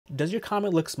Does your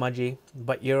comet look smudgy,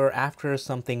 but you're after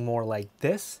something more like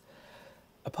this?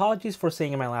 Apologies for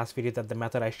saying in my last video that the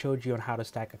method I showed you on how to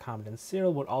stack a comet in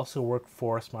Siril would also work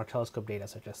for smart telescope data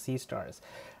such as Seestars.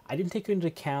 I didn't take into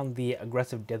account the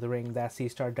aggressive dithering that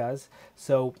Seestar does,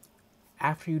 so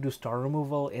after you do star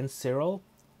removal in Siril,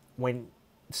 when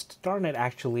StarNet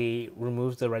actually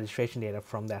removes the registration data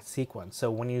from that sequence.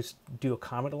 So when you do a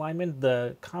comet alignment,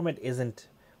 the comet isn't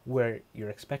where you're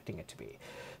expecting it to be.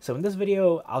 So in this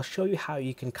video, I'll show you how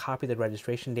you can copy the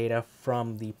registration data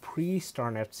from the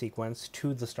pre-StarNet sequence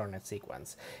to the StarNet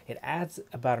sequence. It adds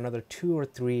about another 2 or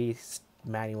 3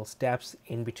 manual steps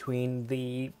in between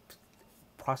the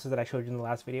process that I showed you in the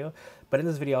last video, but in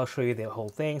this video I'll show you the whole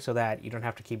thing so that you don't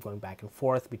have to keep going back and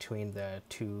forth between the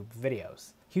two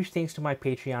videos. Huge thanks to my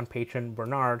Patreon patron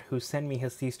Bernard, who sent me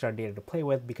his Seestar data to play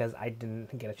with because I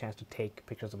didn't get a chance to take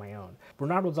pictures of my own.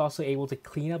 Bernard was also able to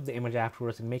clean up the image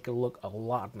afterwards and make it look a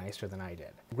lot nicer than I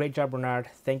did. Great job, Bernard.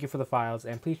 Thank you for the files,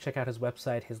 and please check out his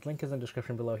website. His link is in the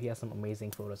description below. He has some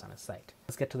amazing photos on his site.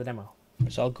 Let's get to the demo.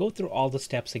 So I'll go through all the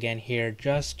steps again here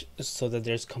just so that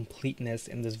there's completeness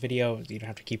in this video. You don't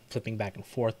have to keep flipping back and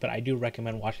forth, but I do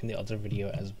recommend watching the other video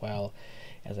as well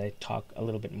as I talk a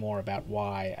little bit more about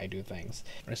why I do things.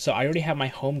 So I already have my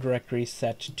home directory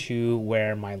set to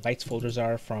where my lights folders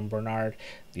are from Bernard.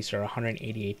 These are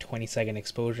 188 20-second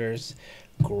exposures.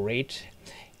 Great.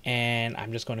 And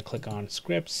I'm just going to click on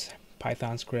scripts,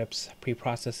 Python scripts,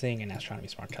 pre-processing, and Astronomy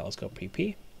Smart Telescope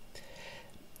PP.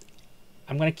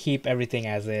 I'm going to keep everything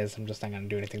as is. I'm just not going to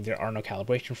do anything. There are no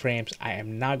calibration frames. I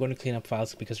am not going to clean up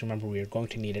files because remember, we are going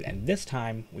to need it. And this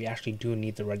time we actually do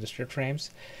need the registered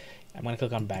frames. I'm going to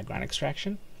click on background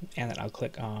extraction, and then I'll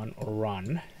click on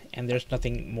run. And there's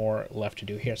nothing more left to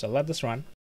do here. So let this run.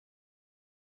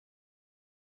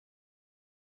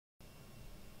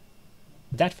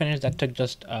 That finished. That took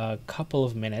just a couple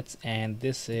of minutes, and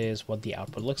this is what the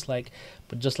output looks like.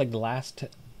 But just like the last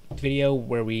video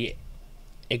where we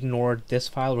ignored this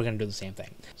file, we're going to do the same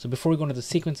thing. So before we go into the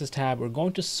sequences tab, we're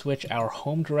going to switch our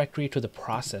home directory to the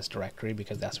process directory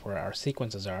because that's where our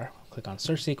sequences are. Click on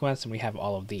search sequence, and we have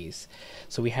all of these.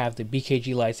 So we have the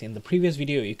BKG lights. In the previous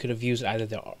video, you could have used either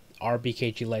the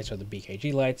RBKG lights or the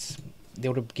BKG lights. They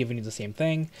would have given you the same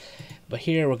thing, but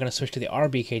here we're going to switch to the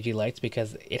RBKG lights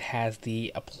because it has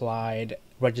the applied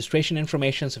registration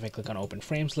information. So if I click on open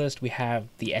frames list, we have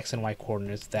the X and Y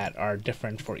coordinates that are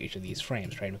different for each of these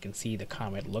frames, right? We can see the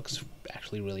comet looks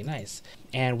actually really nice.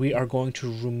 And we are going to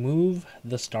remove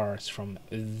the stars from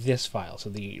this file, so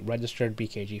the registered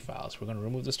BKG files. We're going to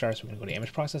remove the stars. We're going to go to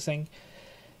image processing,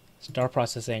 star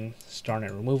processing, StarNet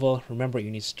removal. Remember,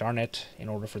 you need StarNet in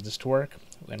order for this to work.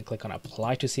 We're going to click on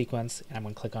apply to sequence, and I'm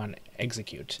going to click on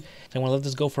execute. So I'm going to let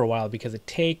this go for a while because it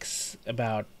takes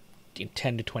about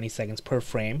 10 to 20 seconds per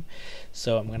frame.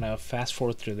 So I'm going to fast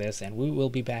forward through this, and we will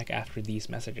be back after these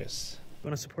messages. If you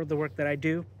want to support the work that I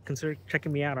do, consider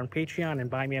checking me out on Patreon and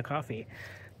buy me a coffee.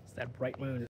 It's that bright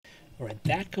moon. All right,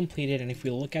 that completed, and if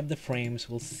we look at the frames,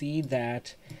 we'll see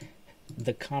that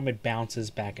the comet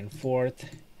bounces back and forth,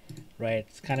 right?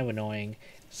 It's kind of annoying.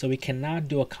 So we cannot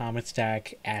do a comet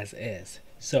stack as is.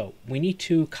 So we need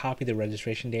to copy the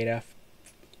registration data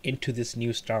into this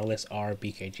new Starless R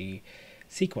BKG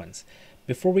sequence.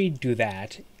 Before we do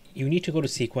that, you need to go to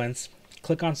sequence,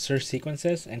 click on search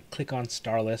sequences, and click on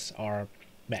Starless R.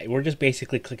 We're just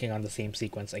basically clicking on the same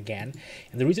sequence again.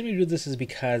 And the reason we do this is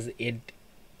because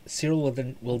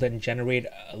Siril will then generate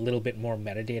a little bit more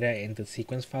metadata in the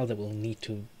sequence file that we'll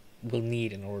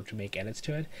need in order to make edits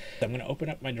to it. So I'm going to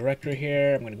open up my directory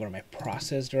here. I'm going to go to my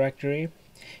process directory,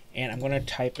 and I'm going to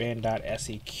type in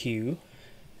 .seq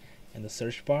in the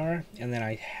search bar, and then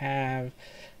I have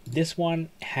this one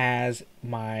has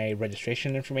my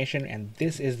registration information, and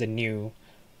this is the new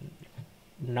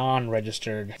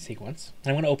non-registered sequence. And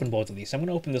I'm going to open both of these. So I'm going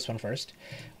to open this one first,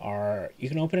 or you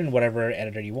can open it in whatever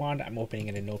editor you want. I'm opening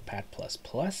it in Notepad++.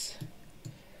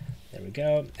 There we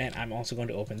go. And I'm also going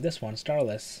to open this one,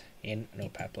 Starless, in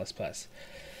Notepad++.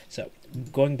 So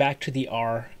going back to the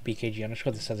R BKG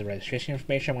underscore, this has the registration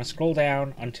information. I'm going to scroll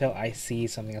down until I see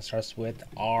something that starts with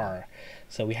R.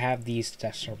 So we have these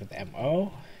that start with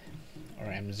MO or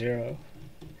M0.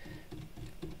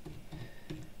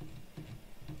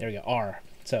 There we go, R.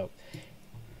 So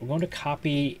we're going to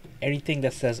copy everything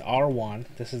that says R1.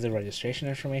 This is the registration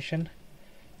information.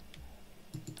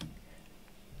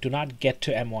 Do not get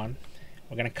to M1.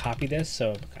 We're going to copy this.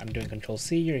 So I'm doing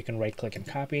Control-C, or you can right click and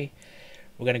copy.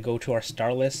 We're going to go to our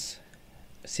Starless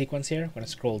sequence here. I'm going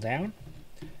to scroll down,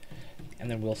 and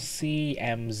then we'll see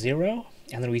M0,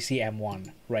 and then we see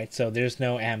M1, right? So there's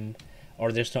no M,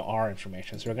 or there's no R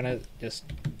information. So we're going to just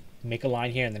make a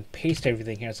line here and then paste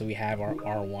everything here so we have our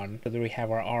R1. So then we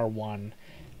have our R1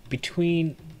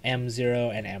 between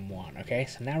M0 and M1. Okay,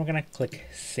 so now we're gonna click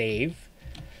save.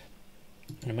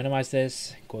 I'm gonna minimize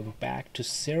this, going back to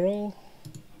Siril.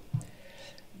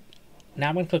 Now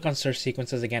I'm going to click on search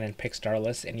sequences again and pick star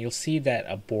list, and you'll see that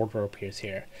a border appears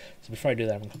here. So before I do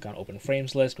that, I'm going to click on open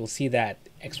frames list. We'll see that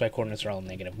XY coordinates are all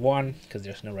 -1 because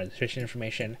there's no registration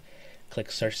information.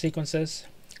 Click search sequences,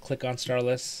 click on star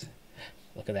list.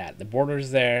 Look at that, the border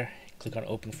is there. Click on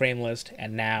open frame list,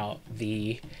 and now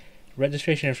the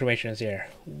registration information is here.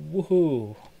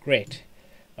 Woohoo, great.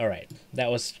 All right,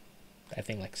 that was, I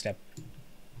think, like step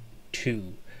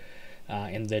 2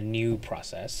 in the new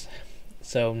process.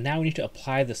 So now we need to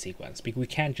apply the sequence, because we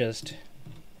can't just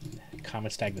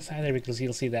Comet stack this either, because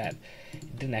you'll see that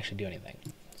it didn't actually do anything.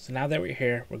 So now that we're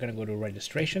here, we're going to go to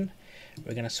registration.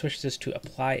 We're going to switch this to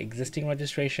apply existing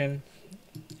registration.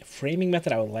 Framing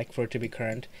method, I would like for it to be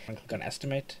current. I'm going to click on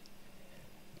estimate.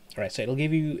 All right, so it'll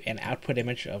give you an output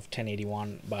image of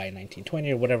 1081 by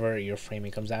 1920 or whatever your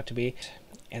framing comes out to be.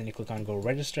 And then you click on go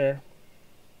register.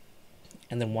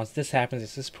 And then once this happens,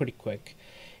 this is pretty quick.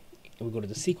 We go to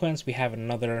the sequence, we have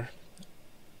another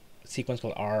sequence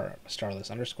called R star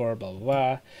list underscore blah blah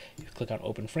blah. If you click on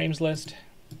open frames list,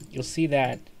 you'll see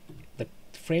that the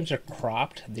frames are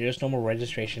cropped. There's no more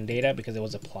registration data because it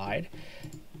was applied,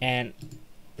 and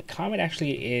the comet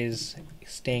actually is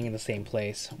staying in the same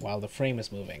place while the frame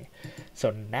is moving. So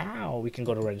now we can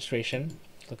go to registration,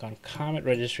 click on comet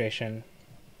registration,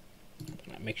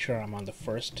 make sure I'm on the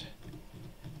first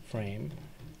frame.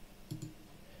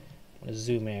 I'm going to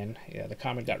zoom in. Yeah, the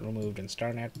comet got removed in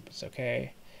StarNet. It's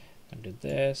okay. I'm going to do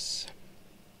this.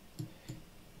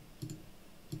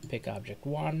 Pick object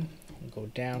 1. Go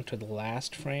down to the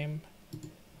last frame.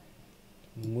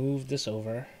 Move this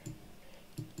over.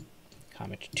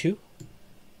 Comet 2.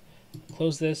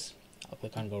 Close this. I'll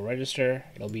click on go register.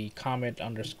 It'll be comet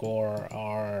underscore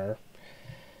R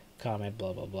comet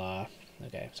blah blah blah.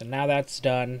 Okay, so now that's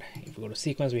done. If we go to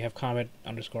sequence, we have comet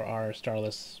underscore R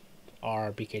starless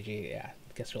R BKG. Yeah,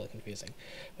 it gets really confusing.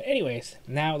 But anyways,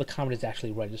 now the comet is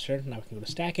actually registered. Now we can go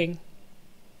to stacking.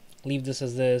 Leave this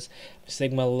as this.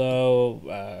 Sigma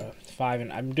low 5,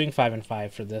 and I'm doing 5 and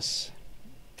 5 for this.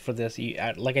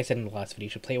 Like I said in the last video, you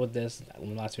should play with this.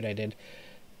 In the last video I did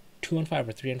 2 and 5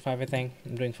 or 3 and 5, I think.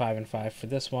 I'm doing 5 and 5 for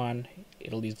this one.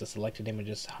 It'll use the selected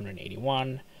images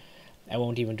 181. I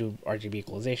won't even do RGB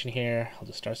equalization here. I'll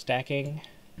just start stacking.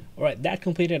 Alright, that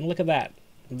completed, and look at that.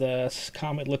 The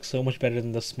comet looks so much better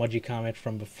than the smudgy comet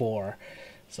from before.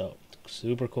 So,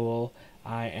 super cool.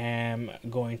 I am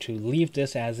going to leave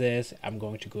this as is. I'm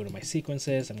going to go to my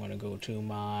sequences. I'm going to go to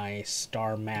my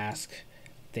star mask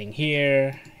thing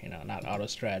here. You know, not auto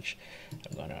stretch.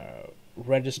 I'm going to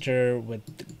register with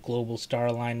the global star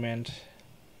alignment.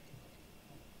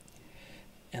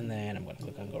 And then I'm going to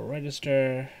click on go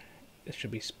register. This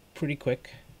should be pretty quick.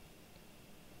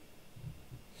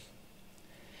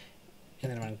 And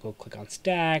then I'm going to go click on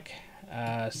stack,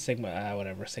 sigma,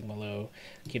 whatever, sigma low,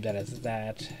 keep that as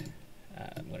that.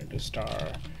 I'm going to do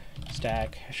star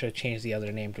stack. I should have changed the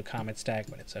other name to comet stack,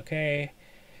 but it's okay.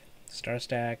 Star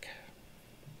stack.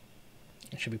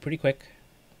 It should be pretty quick.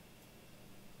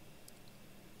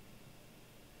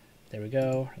 There we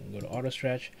go. I can go to auto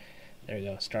stretch. There we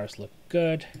go. Stars look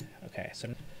good. Okay,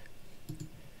 so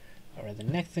alright, the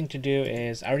next thing to do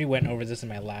is, I already went over this in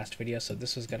my last video, so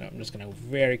this is I'm just gonna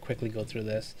very quickly go through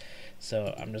this.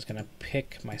 So I'm just gonna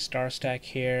pick my star stack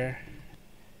here,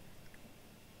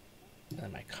 and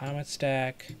then my comet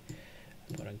stack.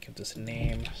 I'm gonna give this a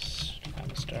name,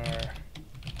 comet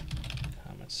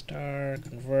star,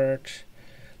 convert,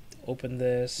 open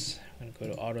this. I'm gonna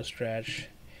go to auto stretch,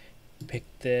 pick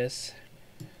this.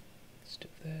 Let's do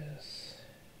this.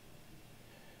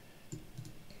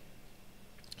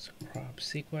 Crop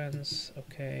sequence,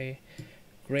 okay,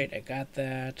 great, I got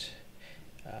that.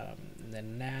 And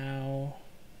then now,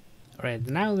 all right,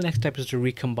 now the next step is to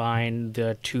recombine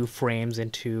the 2 frames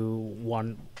into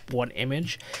one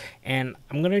image, and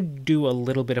I'm gonna do a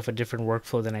little bit of a different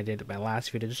workflow than I did in my last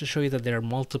video, just to show you that there are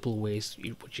multiple ways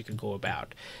which you could go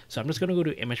about. So I'm just gonna go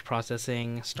to image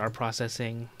processing, star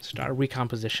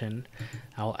recomposition.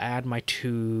 I'll add my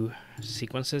 2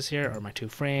 sequences here, or my 2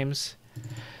 frames.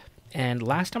 And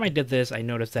last time I did this, I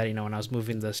noticed that, you know, when I was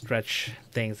moving the stretch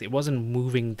things, it wasn't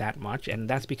moving that much, and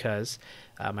that's because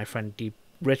my friend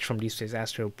Rich from Deep Space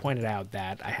Astro pointed out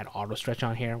that I had auto stretch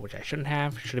on here, which I shouldn't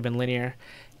have. Should have been linear.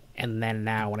 And then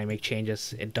now when I make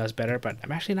changes, it does better, but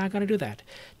I'm actually not going to do that,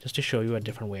 just to show you a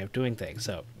different way of doing things.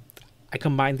 So I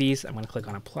combine these. I'm going to click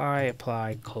on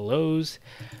apply, close.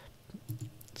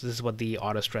 So this is what the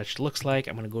auto stretch looks like.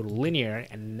 I'm going to go to linear,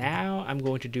 and now I'm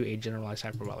going to do a generalized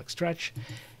hyperbolic stretch.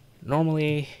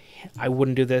 Normally, I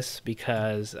wouldn't do this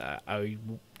because I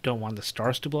don't want the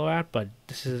stars to blow out, but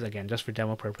this is, again, just for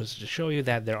demo purposes to show you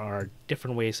that there are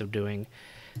different ways of doing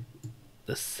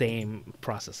the same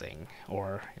processing,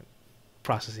 or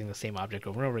processing the same object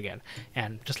over and over again.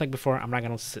 And just like before, I'm not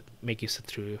going to make you sit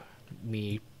through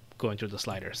me going through the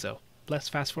slider, so let's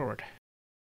fast forward.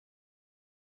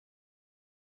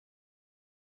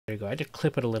 There you go. I did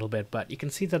clip it a little bit, but you can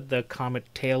see that the comet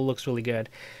tail looks really good.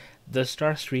 The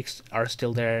star streaks are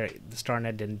still there. The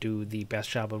StarNet didn't do the best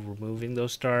job of removing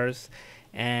those stars,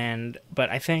 but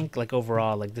I think, like,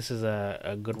 overall, like, this is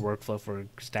a good workflow for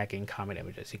stacking comet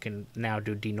images. You can now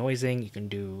do denoising. You can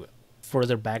do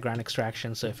further background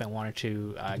extraction. So if I wanted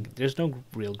to, there's no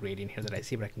real gradient here that I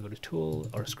see, but I can go to Tool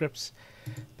or Scripts,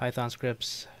 Python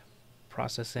Scripts,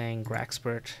 Processing,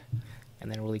 Grexpert,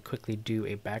 and then really quickly do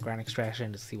a background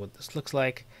extraction to see what this looks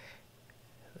like.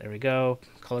 There we go.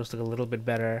 Colors look a little bit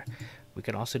better. We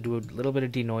can also do a little bit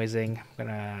of denoising. I'm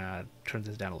gonna turn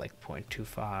this down to like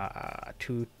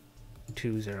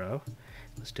 0.220.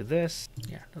 Let's do this.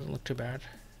 Yeah, doesn't look too bad.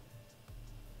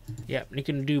 Yeah, you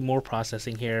can do more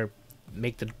processing here.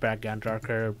 Make the background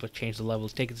darker, but change the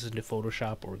levels. Take this into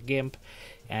Photoshop or GIMP,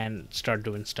 and start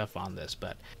doing stuff on this.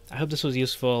 But I hope this was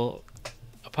useful.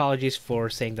 Apologies for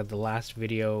saying that the last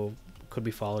video could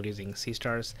be followed using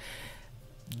Seestars.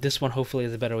 This one hopefully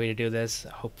is a better way to do this.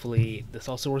 Hopefully this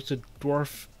also works with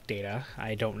dwarf data.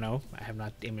 I don't know. I have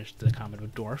not imaged the comet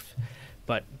with dwarf,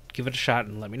 but give it a shot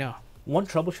and let me know. One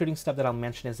troubleshooting step that I'll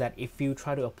mention is that if you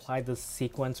try to apply the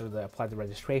sequence or apply the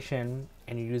registration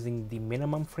and you're using the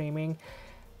minimum framing,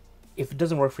 if it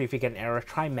doesn't work for you, if you get an error,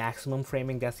 try maximum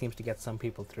framing. That seems to get some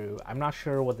people through. I'm not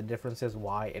sure what the difference is,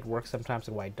 why it works sometimes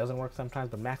and why it doesn't work sometimes,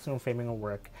 but maximum framing will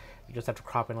work. You just have to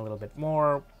crop in a little bit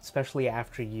more, especially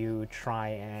after you try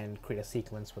and create a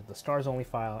sequence with the stars only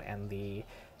file and the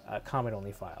comet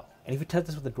only file. And if you test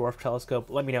this with the dwarf telescope,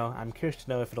 let me know. I'm curious to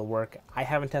know if it'll work. I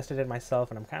haven't tested it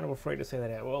myself, and I'm kind of afraid to say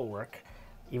that it will work,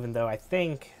 even though I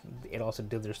think it also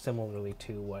dithers similarly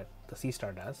to what the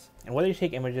Seestar does. And whether you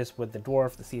take images with the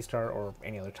dwarf, the Seestar, or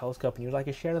any other telescope and you'd like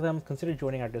to share them, consider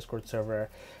joining our Discord server.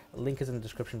 A link is in the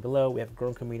description below. We have a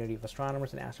growing community of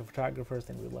astronomers and astrophotographers,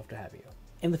 and we'd love to have you.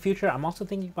 In the future, I'm also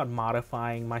thinking about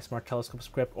modifying my Smart Telescope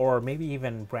script, or maybe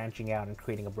even branching out and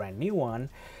creating a brand new one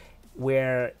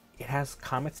where it has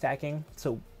comet stacking.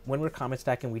 So when we're comet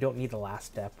stacking, we don't need the last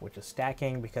step, which is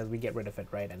stacking, because we get rid of it,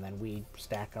 right? And then we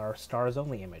stack our stars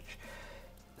only image.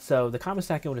 So the comet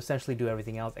stacking would essentially do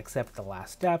everything else except the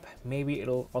last step. Maybe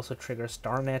it'll also trigger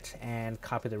StarNet and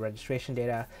copy the registration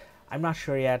data. I'm not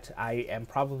sure yet. I am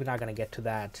probably not going to get to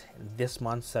that this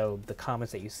month, so the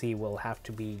comments that you see will have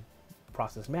to be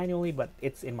processed manually, but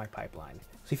it's in my pipeline.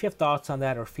 So if you have thoughts on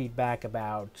that or feedback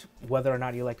about whether or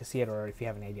not you like to see it, or if you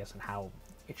have any ideas on how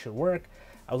it should work,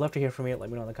 I would love to hear from you. Let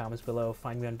me know in the comments below.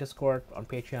 Find me on Discord, on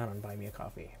Patreon, on Buy Me a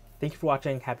Coffee. Thank you for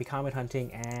watching. Happy comet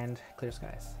hunting and clear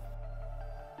skies.